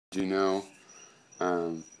Do you know,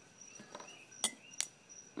 um,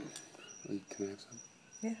 can I have some?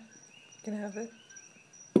 Yeah, you can have it.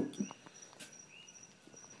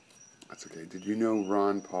 That's okay. Did you know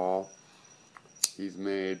Ron Paul, he's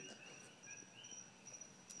made,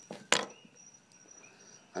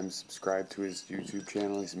 I'm subscribed to his YouTube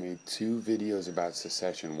channel, he's made 2 videos about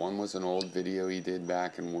secession. One was an old video he did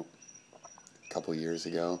back in a couple years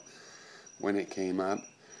ago when it came up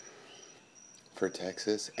for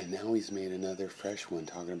Texas, and now he's made another fresh one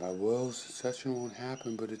talking about, well, secession won't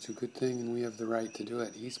happen, but it's a good thing and we have the right to do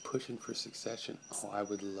it. He's pushing for secession. Oh, I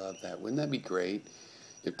would love that. Wouldn't that be great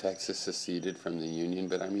if Texas seceded from the Union?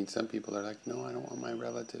 But I mean, some people are like, no, I don't want my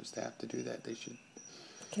relatives to have to do that. They should.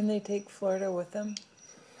 Can they take Florida with them?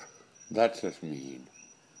 That's just mean.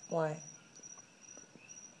 Why?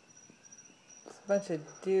 It's a bunch of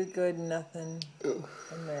do-good-nothing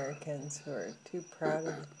Americans who are too proud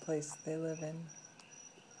of the place they live in.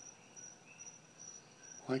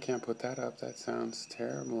 Well, I can't put that up. That sounds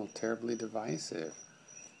terrible, terribly divisive.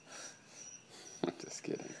 I'm just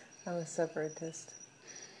kidding. I'm a separatist.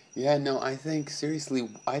 Yeah, no, I think, seriously,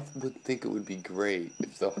 I would think it would be great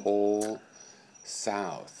if the whole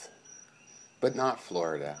South, but not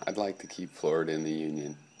Florida. I'd like to keep Florida in the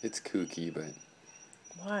Union. It's kooky, but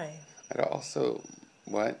Why? I'd also,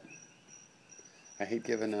 what? I hate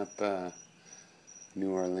giving up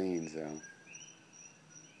New Orleans, though.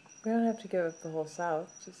 We don't have to give up the whole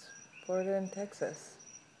South, just Florida and Texas.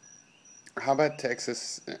 How about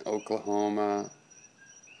Texas, Oklahoma,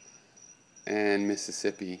 and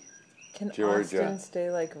Mississippi? Can Georgia. Austin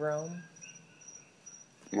stay like Rome?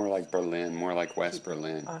 More like Berlin, more like West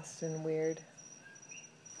Berlin. Austin weird.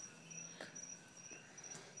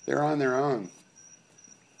 They're on their own.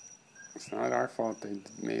 It's not our fault they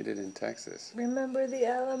made it in Texas. Remember the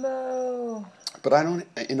Alamo! But I don't,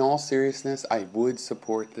 in all seriousness, I would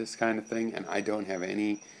support this kind of thing, and I don't have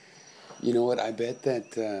any, you know what, I bet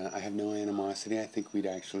that I have no animosity. I think we'd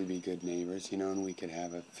actually be good neighbors, you know, and we could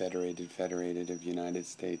have a federated of United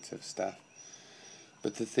States of stuff.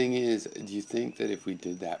 But the thing is, do you think that if we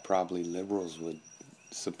did that, probably liberals would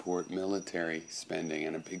support military spending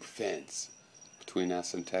and a big fence between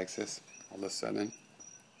us and Texas all of a sudden?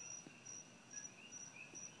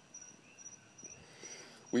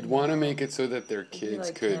 We'd want to make it so that their kids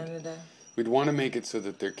like could. Canada. We'd want to make it so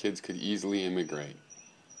that their kids could easily immigrate.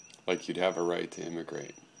 Like you'd have a right to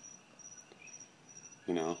immigrate.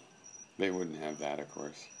 You know? They wouldn't have that, of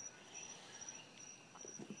course.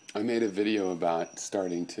 I made a video about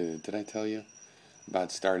starting to, did I tell you? About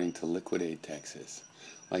starting to liquidate Texas.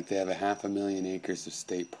 Like they have 500,000 acres of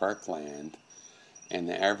state park land, and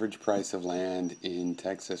the average price of land in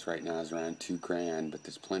Texas right now is around $2,000, but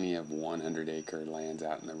there's plenty of 100-acre lands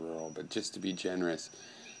out in the rural. But just to be generous,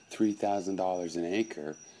 $3,000 an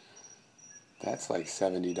acre, that's like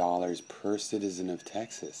 $70 per citizen of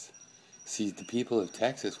Texas. See, the people of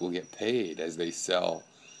Texas will get paid as they sell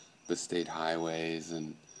the state highways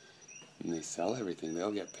and they sell everything.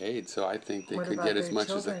 They'll get paid. So I think they could get as much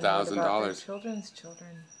as $1,000. What about their children's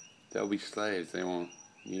children? They'll be slaves. They won't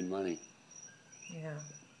need money. Yeah,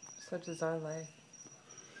 such is our life.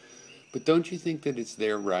 But don't you think that it's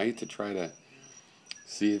their right to try to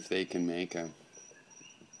see if they can make a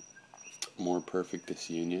more perfect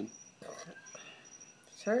disunion?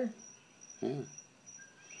 Sure. Yeah.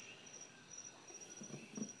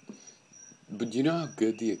 But do you know how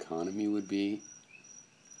good the economy would be?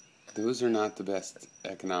 Those are not the best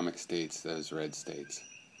economic states, those red states.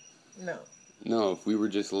 No. No, if we were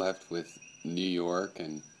just left with New York,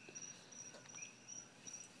 and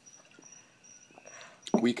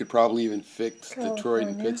we could probably even fix Detroit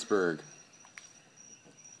and Pittsburgh.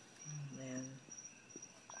 Oh, man.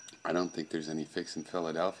 I don't think there's any fix in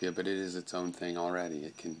Philadelphia, but it is its own thing already.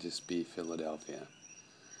 It can just be Philadelphia.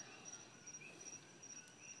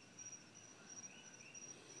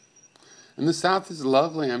 And the South is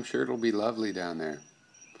lovely. I'm sure it'll be lovely down there.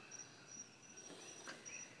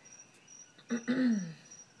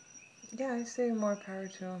 Yeah, I say more power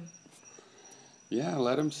to them. Yeah,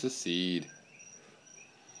 let them secede.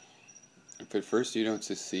 If at first you don't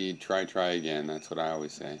secede, try again. That's what I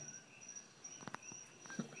always say.